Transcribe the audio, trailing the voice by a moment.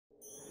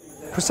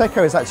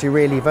Prosecco is actually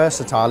really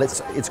versatile.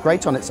 It's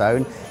great on its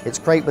own, it's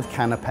great with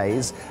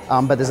canapes,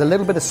 but there's a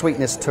little bit of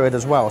sweetness to it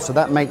as well, so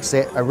that makes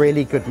it a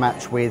really good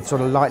match with sort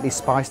of lightly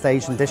spiced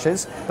Asian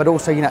dishes, but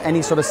also, you know,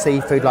 any sort of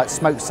seafood like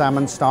smoked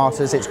salmon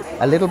starters. It's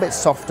a little bit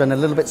softer and a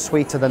little bit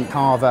sweeter than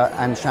Cava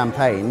and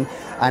Champagne,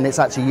 and it's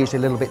actually usually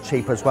a little bit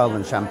cheaper as well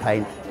than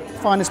Champagne.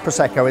 Finest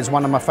Prosecco is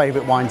one of my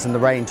favourite wines in the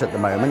range at the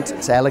moment.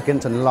 It's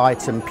elegant and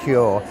light and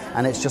pure,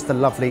 and it's just a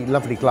lovely,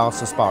 lovely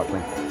glass of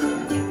sparkling.